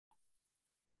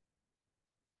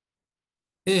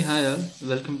Hey, hi all.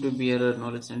 Welcome to BRR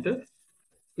Knowledge Center.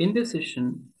 In this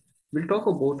session, we'll talk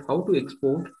about how to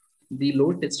export the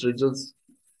load test results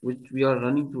which we are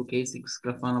running through K6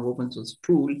 Grafana open source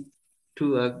tool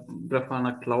to a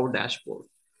Grafana cloud dashboard.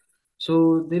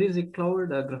 So there is a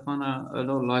cloud Grafana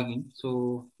login.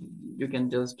 So you can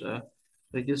just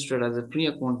register as a free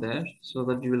account there, so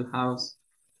that you will have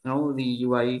the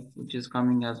UI which is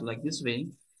coming as like this way,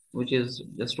 which is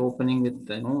just opening with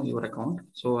your account.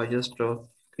 So I just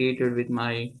created with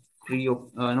my free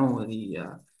no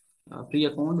the free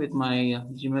account with my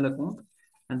Gmail account,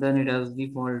 and then it has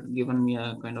default given me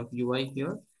a kind of UI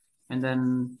here, and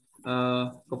then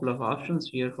a couple of options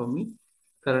here for me.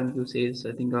 Current usage,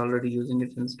 I think already using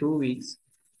it since 2 weeks.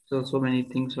 So many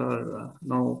things are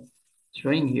now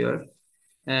showing here.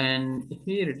 And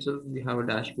here itself we have a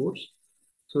dashboards.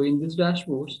 So in this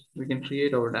dashboards, we can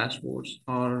create our dashboards,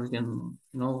 or we can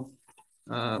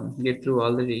get through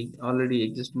already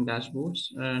existing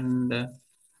dashboards. And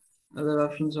other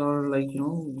options are like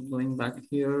going back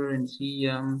here and see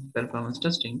performance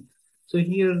testing. So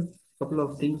here couple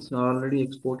of things are already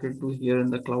exported to here in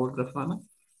the cloud Grafana.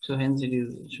 So hence it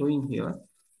is showing here.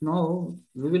 Now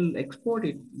we will export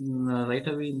it right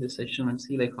away in this session and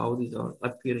see like how these are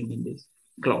appearing in this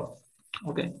cloud.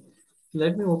 Okay,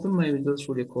 let me open my Visual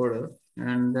Studio Coder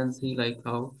and then see like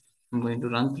how I'm going to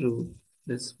run through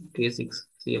this K6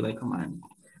 CLI command.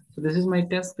 So this is my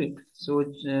test script. So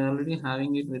it's already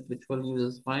having it with virtual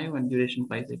users 5 and duration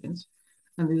 5 seconds.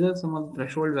 And these are some of the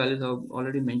threshold values. I've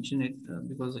already mentioned it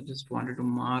because I just wanted to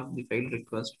mark the failed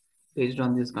request based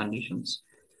on these conditions.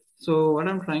 So what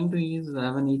I'm trying to is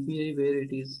have an API where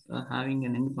it is having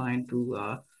an endpoint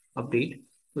to update,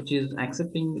 which is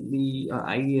accepting the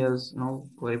ID as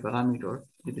query parameter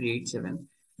 3387,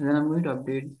 and then I'm going to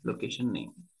update location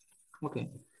name. Okay,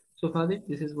 so for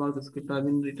this is what the script have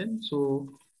been written.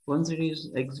 So once it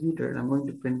is executed, I'm going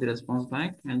to print the response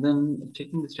back, and then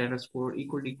checking the status code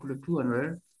equal to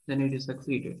 200, then it is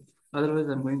succeeded. Otherwise,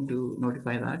 I'm going to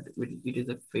notify that it is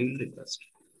a failed request.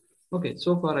 Okay,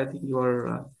 so far I think you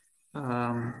are,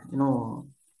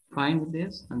 fine with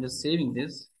this. I'm just saving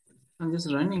this. I'm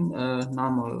just running a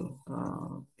normal,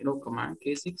 command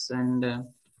K6 and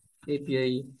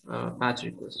API patch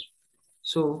request.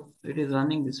 So it is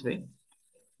running this way,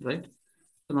 right?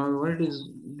 So now what it is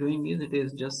doing is it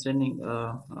is just sending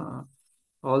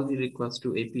all the requests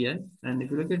to API. And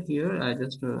if you look at here, I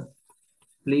just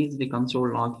place the console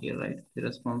log here, right? The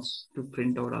response to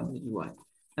print out on the UI.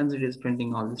 Hence it is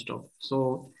printing all the stuff.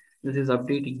 So this is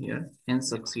updating here, hence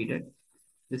succeeded.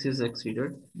 This is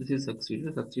succeeded, this is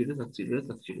succeeded.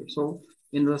 So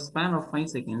in the span of 5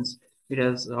 seconds, it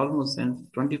has almost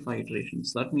sent 25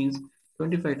 iterations. That means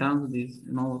 25 times this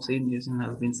same JSON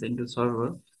has been sent to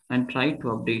server and tried to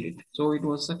update it. So it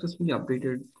was successfully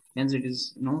updated, hence it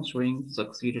is showing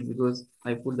succeeded because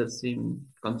I put the same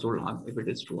console log if it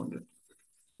is 200.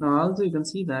 Now also you can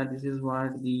see that this is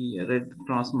what the red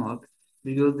cross mark,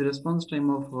 because the response time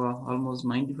of almost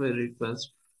 95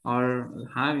 requests are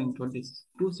having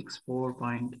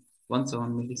 2264.17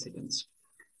 milliseconds.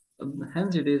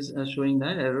 Hence it is showing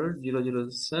that error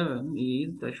 007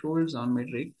 is thresholds on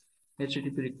metric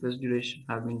HTTP request duration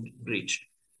have been breached.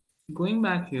 Going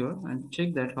back here and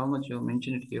check that how much you have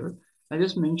mentioned it here. I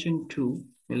just mentioned 2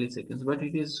 milliseconds, but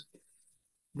it is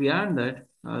beyond that,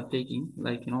 taking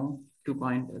like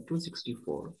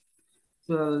 2.264.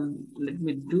 So let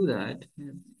me do that,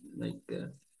 like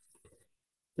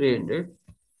 300.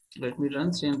 Let me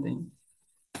run same thing,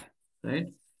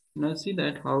 right? Now see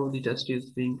that how the test is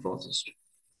being processed.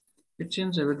 It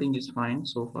seems everything is fine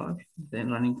so far.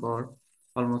 Then running for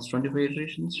almost 25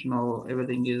 iterations. Now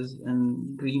everything is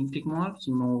in green tick marks,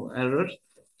 no errors.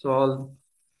 So all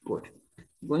good.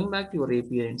 Going back to your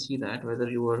API and see that whether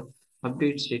your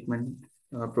update statement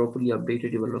properly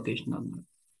updated your location or not.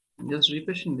 Just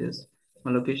refreshing this,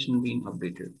 my location being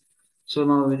updated. So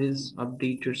now it is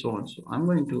updated so on. So I'm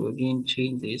going to again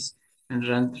change this and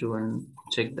run through and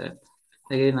check that.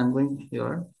 Again, I'm going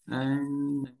here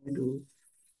and I'm going to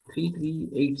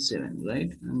 3387,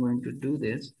 right? I'm going to do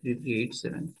this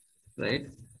 3387, right?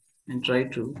 And try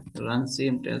to run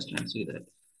same test and see that.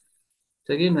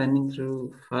 So again, running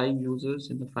through 5 users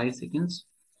in the 5 seconds.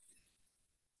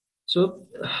 So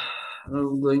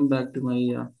going back to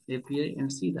my API and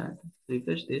see that,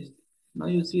 refresh this. Now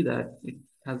you see that it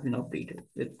has been updated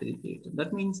with 338.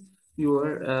 That means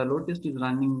your load test is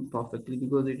running perfectly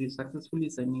because it is successfully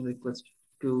sending request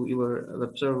to your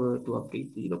web server to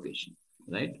update the location,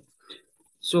 right?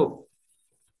 So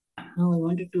now I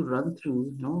wanted to run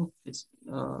through, it's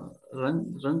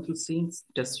run through same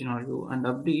test scenario and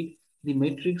update the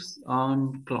metrics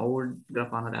on cloud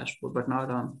Grafana dashboard, but not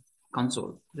on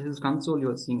console. This is console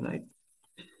you are seeing, right?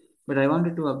 But I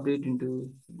wanted to update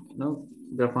into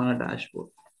Grafana dashboard.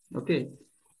 Okay,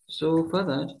 so for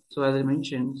that, so as I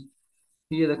mentioned,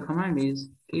 here the command is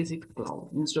k6 cloud.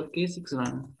 Instead of k6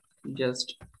 run,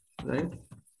 just right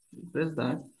press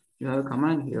that. You have a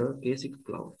command here k6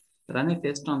 cloud. Run a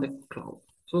test on the cloud.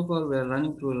 So far we are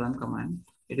running through run command.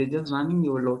 It is just running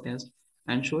your load test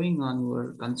and showing on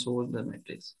your console the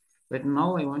metrics. But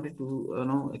now I wanted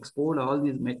to export all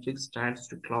these metrics stats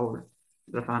to cloud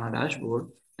Grafana dashboard.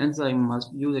 Hence I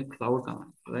must use a cloud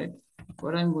command, right?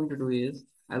 What I'm going to do is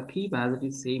I'll keep as it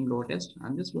is same load test.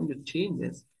 I'm just going to change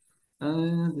this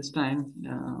time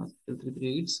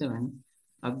 3387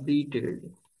 updated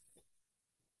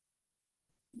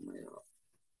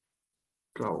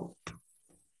cloud.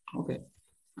 Okay,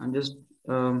 I'm just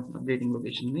updating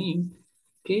location name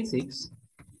k6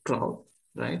 cloud,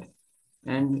 right?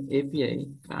 And API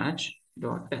patch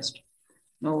dot test.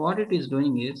 Now what it is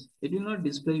doing is it will not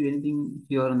display you anything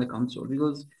here on the console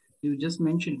because you just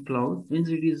mentioned cloud, means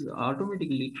it is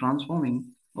automatically transforming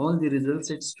all the result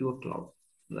sets to a cloud,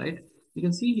 right? You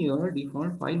can see here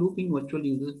default file looping virtual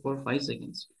user for 5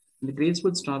 seconds. The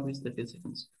graceful stop is 30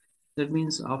 seconds. That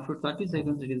means after 30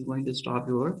 seconds it is going to stop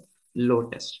your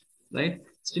load test, right?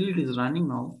 Still it is running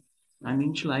now. I'm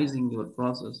initializing your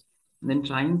process and then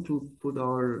trying to put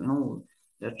our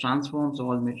that transforms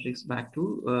all metrics back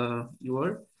to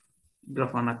your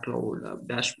Grafana Cloud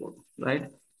dashboard, right?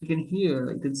 You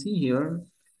can see here,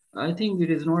 I think it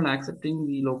is not accepting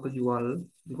the local URL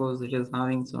because it is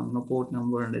having some port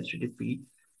number and HTTP.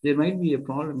 There might be a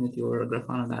problem with your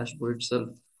Grafana dashboard itself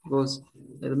because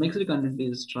the mixed content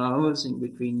is traversing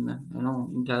between,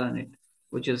 internet,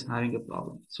 which is having a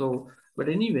problem. So, but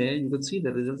anyway, you can see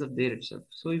the results are there itself.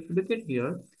 So if you look at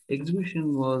here,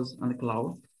 execution was on the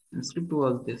cloud and script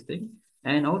was this thing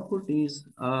and output is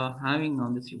having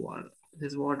on this URL.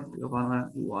 This is what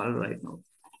Grafana URL right now.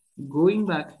 Going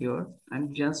back here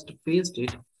and just paste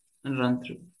it and run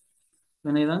through.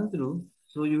 When I run through,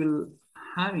 so you will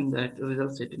having that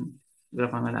result set in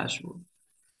Grafana dashboard.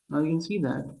 Now you can see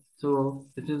that. So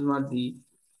this is what the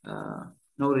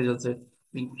no result set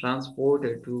being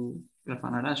transported to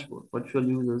Grafana dashboard. Virtual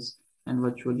users and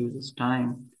virtual users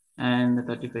time and the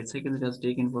 35 seconds it has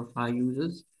taken for 5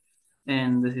 users.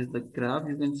 And this is the graph.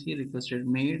 You can see requested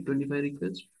made 25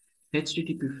 requests,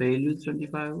 HTTP failures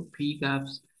 25, P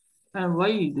gaps. And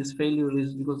why this failure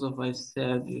is because of I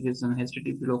said it is an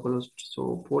HTTP localhost,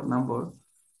 so port number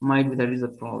might be that is a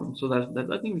problem. So that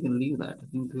I think we can leave that. I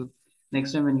think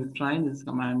next time when you try this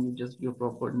command, you just give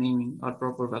proper naming or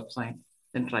proper website,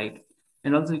 then try it.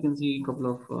 And also you can see a couple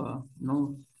of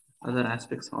other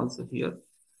aspects also here.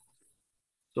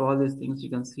 So all these things you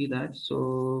can see that.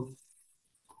 So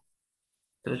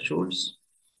thresholds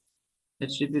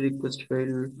HTTP request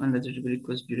failed and HTTP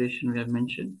request duration we have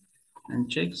mentioned and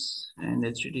checks and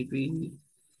HTTP.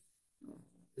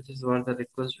 This is what the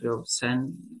request we have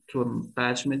sent to a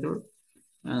patch method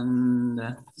and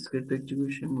script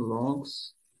execution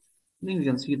logs. I think we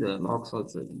can see the logs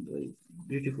also very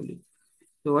beautifully.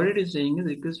 So what it is saying is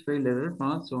request failed error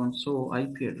path so and so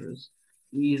IP address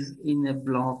is in a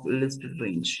block listed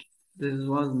range. This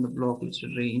was in the block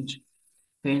listed range,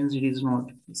 hence it is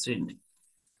not sent.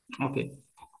 Okay.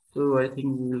 So I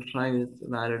think we will try with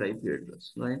valid IP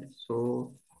address, right?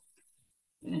 So,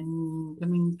 and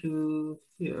coming to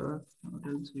here, what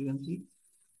else you can see?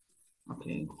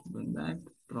 Okay, going back,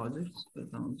 projects,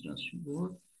 performance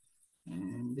dashboard,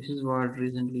 and this is what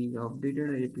recently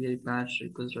updated API patch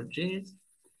request.js,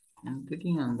 and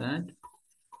clicking on that,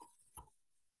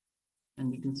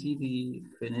 and you can see the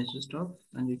finished stuff,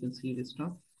 and you can see the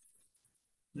stuff,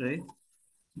 right?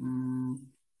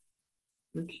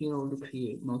 Click here how to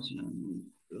create mouse,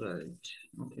 right?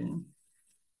 Okay,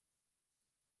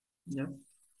 yep,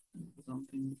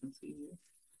 something you can see here.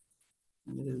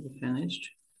 And this is the finished.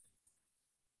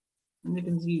 And you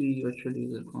can see the virtual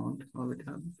user count, how it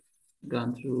have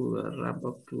gone through wrap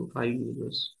up to 5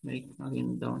 users, make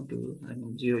again down to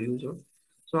 0 user.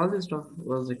 So all this stuff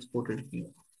was exported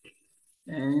here.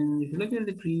 And if you look at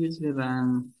the previously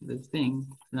ran this thing,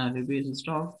 scenario based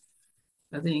stuff,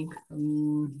 I think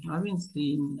I've been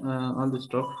seeing all the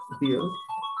stuff here.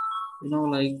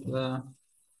 Like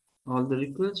all the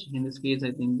requests. In this case,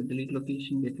 I think the delete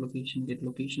location, get location, get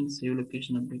location, save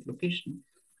location, update location.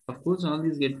 Of course, all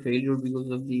these get failure because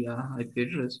of the IP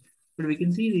address, but we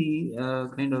can see the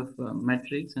kind of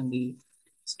metrics and the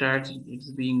stats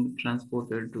it's being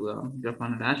transported to a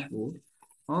Grafana dashboard.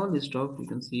 All this stuff you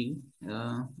can see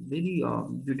very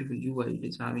beautiful UI it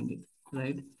is having it,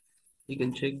 right? You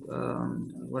can check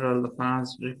what are the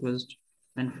past requests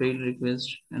and failed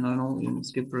requests, and I know in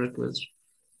skip request,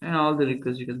 and all the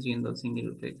requests you can see in the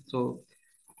single click. So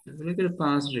if you look at a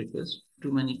past request,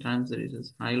 too many times there is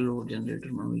this high load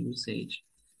generator memory usage.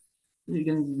 You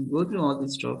can go through all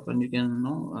this stuff and you can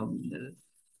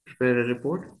prepare a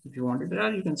report if you want it,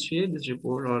 or you can share this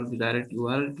report or the direct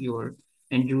URL to your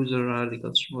end user or the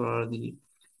customer or the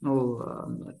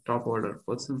top order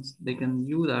persons. They can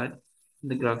view that in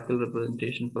the graphical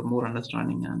representation for more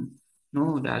understanding and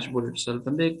dashboard itself,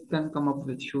 and they can come up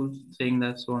with issues saying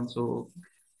that so and so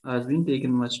has been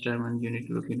taken much time and you need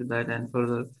to look into that, and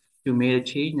further you made a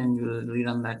change and you will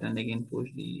rerun that and again push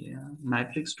the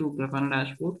matrix to Grafana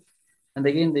dashboard, and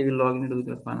again they will log into the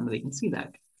Grafana and they can see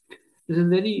that. This is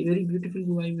very, very beautiful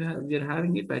UI we are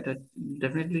having it, but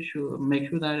definitely make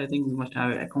sure that I think we must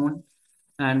have an account,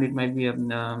 and it might be a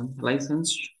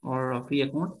licensed or a free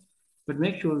account, but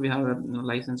make sure we have a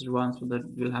licensed one so that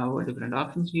we'll have different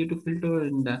options here to filter,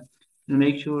 and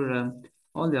make sure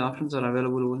all the options are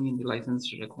available only in the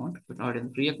licensed account, but not in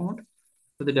the free account.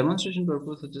 For the demonstration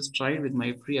purpose, I just tried with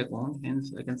my free account,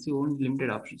 hence I can see only limited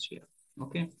options here.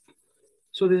 Okay.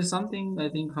 So this is something I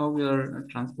think how we are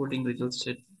transporting results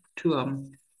set to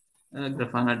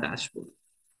Grafana dashboard.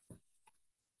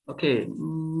 Okay,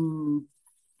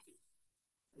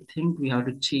 I think we have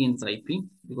to change IP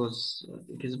because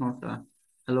it is not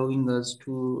allowing us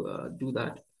to do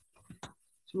that.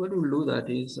 So what we'll do that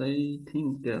is I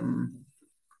think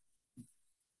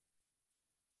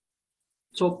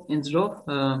so instead of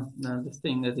this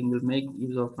thing, I think we'll make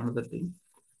use of another thing.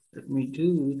 Let me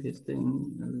do this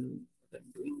thing. What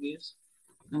I'm doing is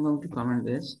I'm going to comment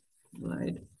this,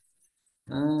 right?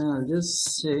 I'll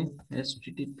just say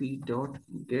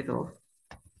http.get of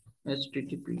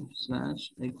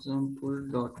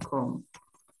http/example.com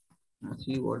and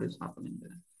see what is happening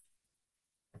there.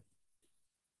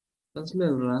 First,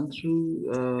 we'll run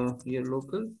through your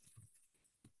local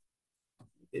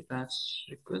patch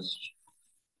request.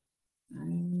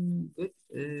 And good,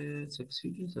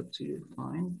 succeeded,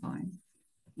 fine, fine.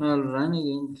 Now I'll run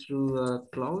again through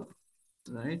cloud,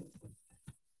 right?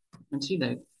 And see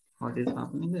that what is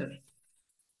happening there.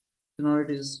 So now it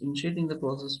is initiating the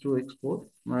process to export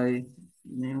my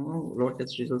load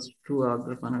test results to our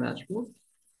Grafana dashboard.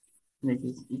 And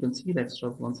you can see that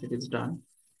stuff once it is done.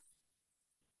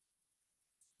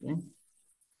 Okay,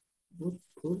 good,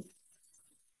 good.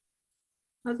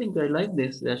 I think I like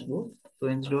this dashboard. So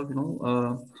instead of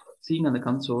seeing on the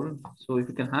console, so if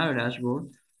you can have a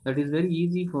dashboard that is very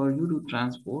easy for you to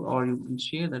transport, or you can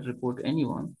share that report to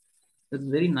anyone. That's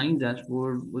very nice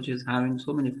dashboard which is having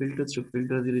so many filters to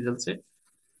filter the result set.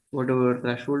 Whatever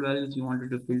threshold values you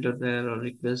wanted to filter there, or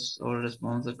requests or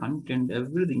response or content,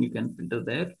 everything you can filter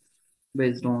there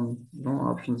based on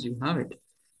options you have it.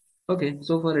 Okay,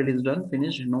 so far it is done,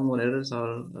 finished. No more errors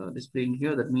are displaying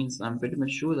here. That means I'm pretty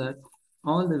much sure that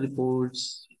all the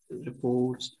reports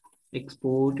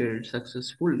exported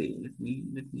successfully. Let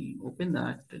me open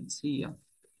that and see.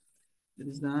 Where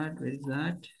is that? Where is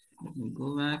that? Let me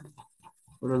go back.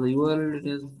 What are the URL it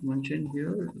is mentioned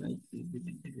here? Like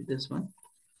this one.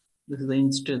 This is the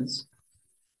instance.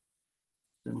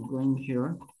 So I'm going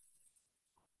here.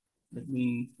 Let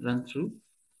me run through.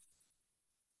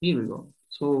 Here we go.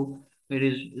 So it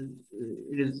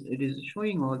is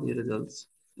showing all the results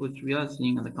which we are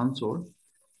seeing on the console.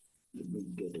 Let me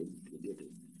get it.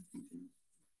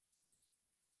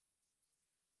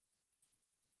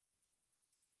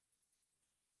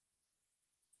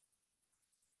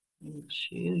 Is it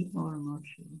sharing or not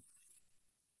sharing?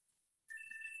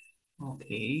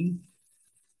 Okay.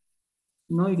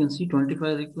 Now you can see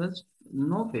 25 requests,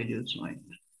 no failures, right?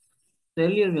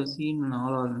 Earlier we have seen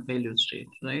all our failure state,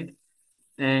 right?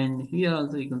 And here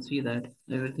also you can see that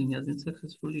everything has been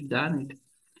successfully done. It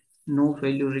no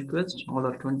failure request, all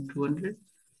are 200,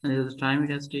 and the time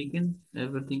it has taken,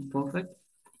 everything perfect,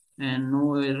 and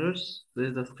no errors. This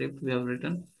is the script we have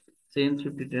written. Same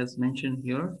script it has mentioned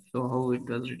here, so how it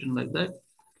was written like that,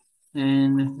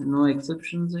 and no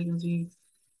exceptions. I can see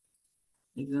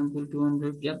example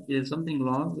 200. Yep, there is something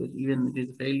log. Even it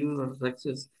is failure or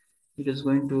success, it is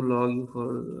going to log you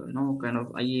for kind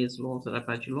of IAS logs or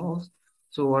Apache logs.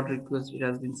 So what request it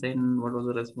has been sent, what was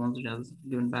the response it has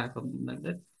given back, something like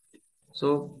that.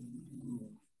 So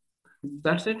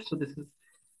that's it. So this is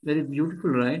very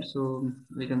beautiful, right? So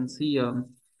we can see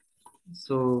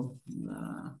so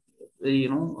uh, you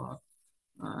know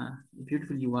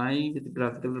beautiful UI with the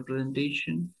graphical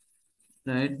representation,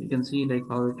 right? You can see like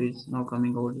how it is now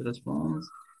coming out the response,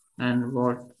 and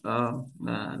what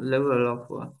level of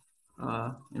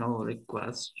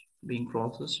request being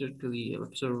processed to the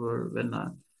observer when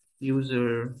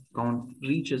user count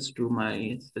reaches to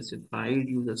my specified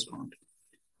users count.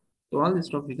 So all this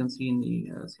stuff you can see in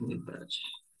the single batch.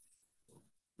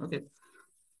 Okay,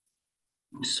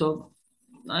 so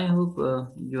I hope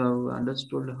you have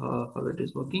understood how it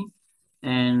is working,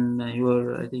 and you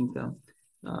are, I think,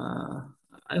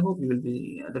 I hope you will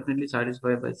be definitely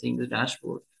satisfied by seeing the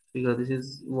dashboard, because this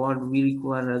is what we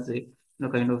require as a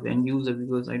kind of end user,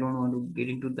 because I don't want to get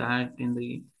into that in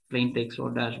the plain text or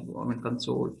dashboard, I mean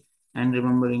console, and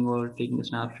remembering or taking a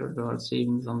snapshot or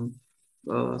saving some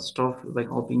stuff by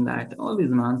copying that. All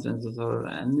these nonsenses are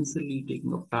unnecessarily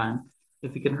taking up time.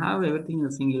 If we can have everything in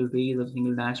a single page or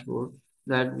single dashboard,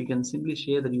 that we can simply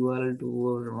share the URL to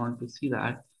whoever want to see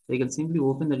that. They can simply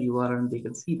open the URL and they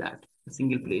can see that a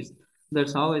single place.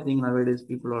 That's how I think nowadays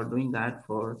people are doing that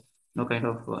for kind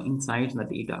of insights in the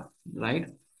data, right?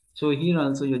 So here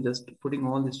also you're just putting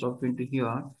all this stuff into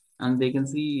here, and they can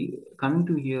see coming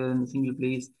to here in a single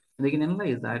place, and they can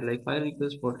analyze that like 5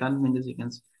 requests for 10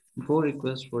 milliseconds, 4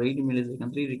 requests for 80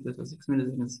 milliseconds, 3 requests for 6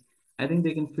 milliseconds. I think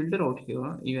they can filter out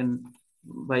here even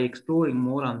by exploring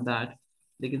more on that.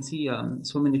 They can see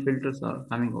so many filters are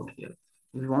coming out here.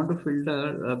 If you want to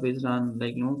filter based on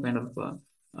like kind of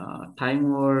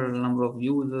time or number of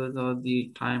users or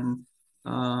the time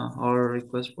or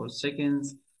request for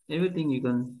seconds, everything you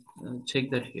can check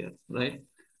that here, right?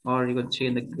 Or you can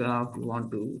change the graph, you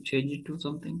want to change it to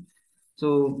something.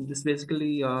 So this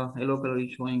basically yellow color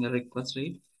is showing a request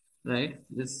rate, right?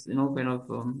 This kind of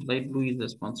light blue is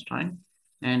response time,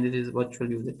 and it is virtual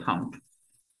user count.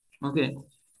 Okay,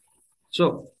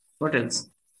 so what else?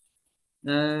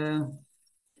 Uh,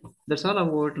 that's all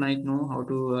about like how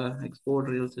to export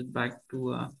real set back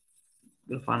to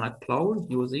Grafana Cloud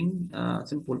using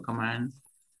simple command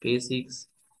K6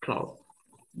 Cloud,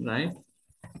 right?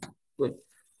 Good.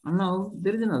 And now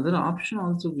there is another option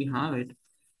also we have it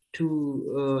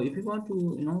to if you want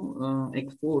to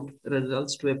export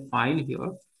results to a file here,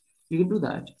 you can do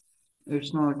that.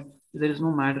 It's not, there is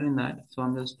no matter in that. So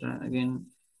I'm just again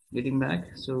getting back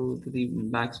so to the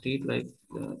back state, like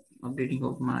updating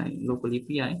of my local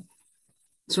API.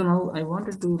 So now I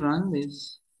wanted to run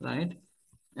this, right,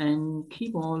 and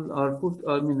keep all or put,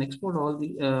 I mean export all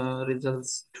the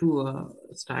results to a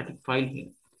static file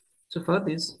here. So for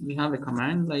this we have a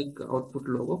command like output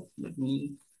logo. Let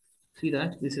me see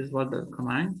that this is what the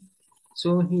command.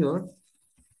 So here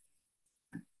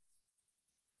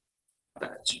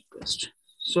batch request.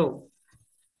 So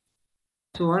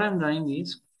what I'm doing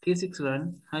is K6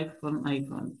 run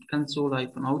hyphen console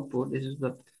hyphen output. This is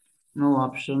the no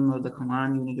option or the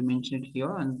command you need to mention it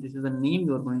here, and this is the name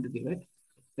you are going to give it.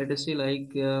 Let us say like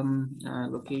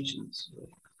locations.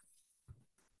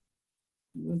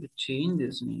 I'm going to change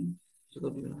this name so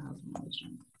that you will have some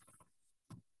understanding.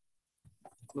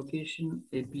 Location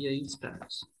API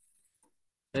stats,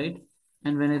 right?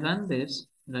 And when I run this,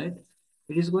 right,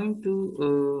 it is going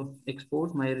to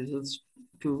export my results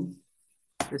to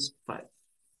this file.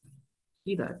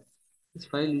 See that this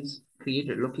file is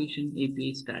created location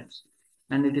API stats,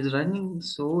 and it is running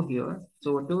so here.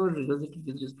 So whatever results it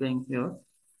is displaying here,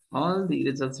 all the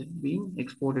results are being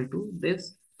exported to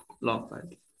this log file.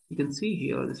 You can see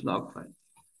here this log file,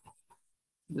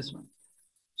 this one.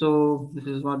 So this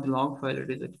is what the log file it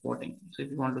is exporting. So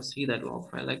if you want to see that log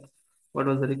file, like what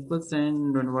was the request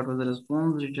sent and what was the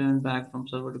response returned back from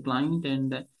server to client,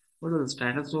 and what was the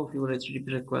status of your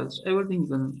HTTP request, everything you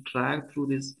can track through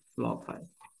this log file.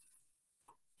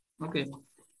 Okay,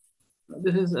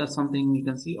 this is something you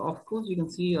can see. Of course, you can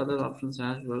see other options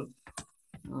as well.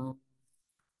 Uh,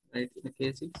 right in the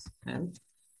K6 help.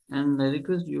 And I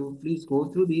request you please go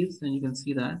through these and you can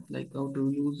see that like how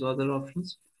to use other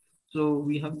options. So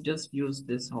we have just used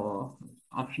this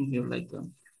option here like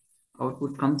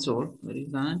output console. Where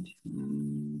is that?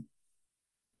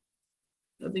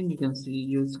 I think you can see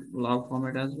use log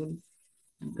format as well.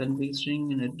 And config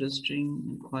string and address string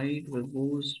and quiet,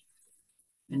 verbose,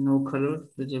 and no color,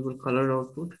 visible color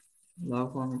output,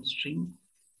 log format string.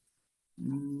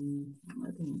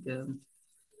 I think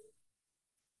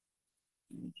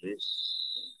address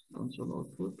console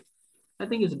output. I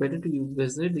think it's better to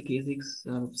visit the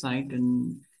K6 site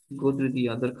and go through the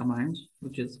other commands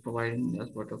which is providing as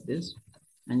part of this,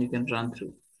 and you can run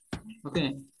through.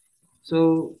 Okay,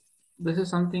 so this is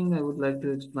something I would like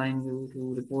to explain you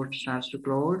to report stats to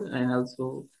cloud and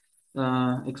also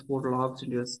export logs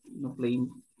into a plain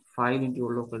file into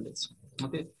your local disk.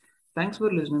 Okay, thanks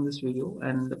for listening to this video,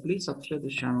 and please subscribe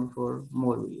this channel for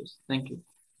more videos. Thank you.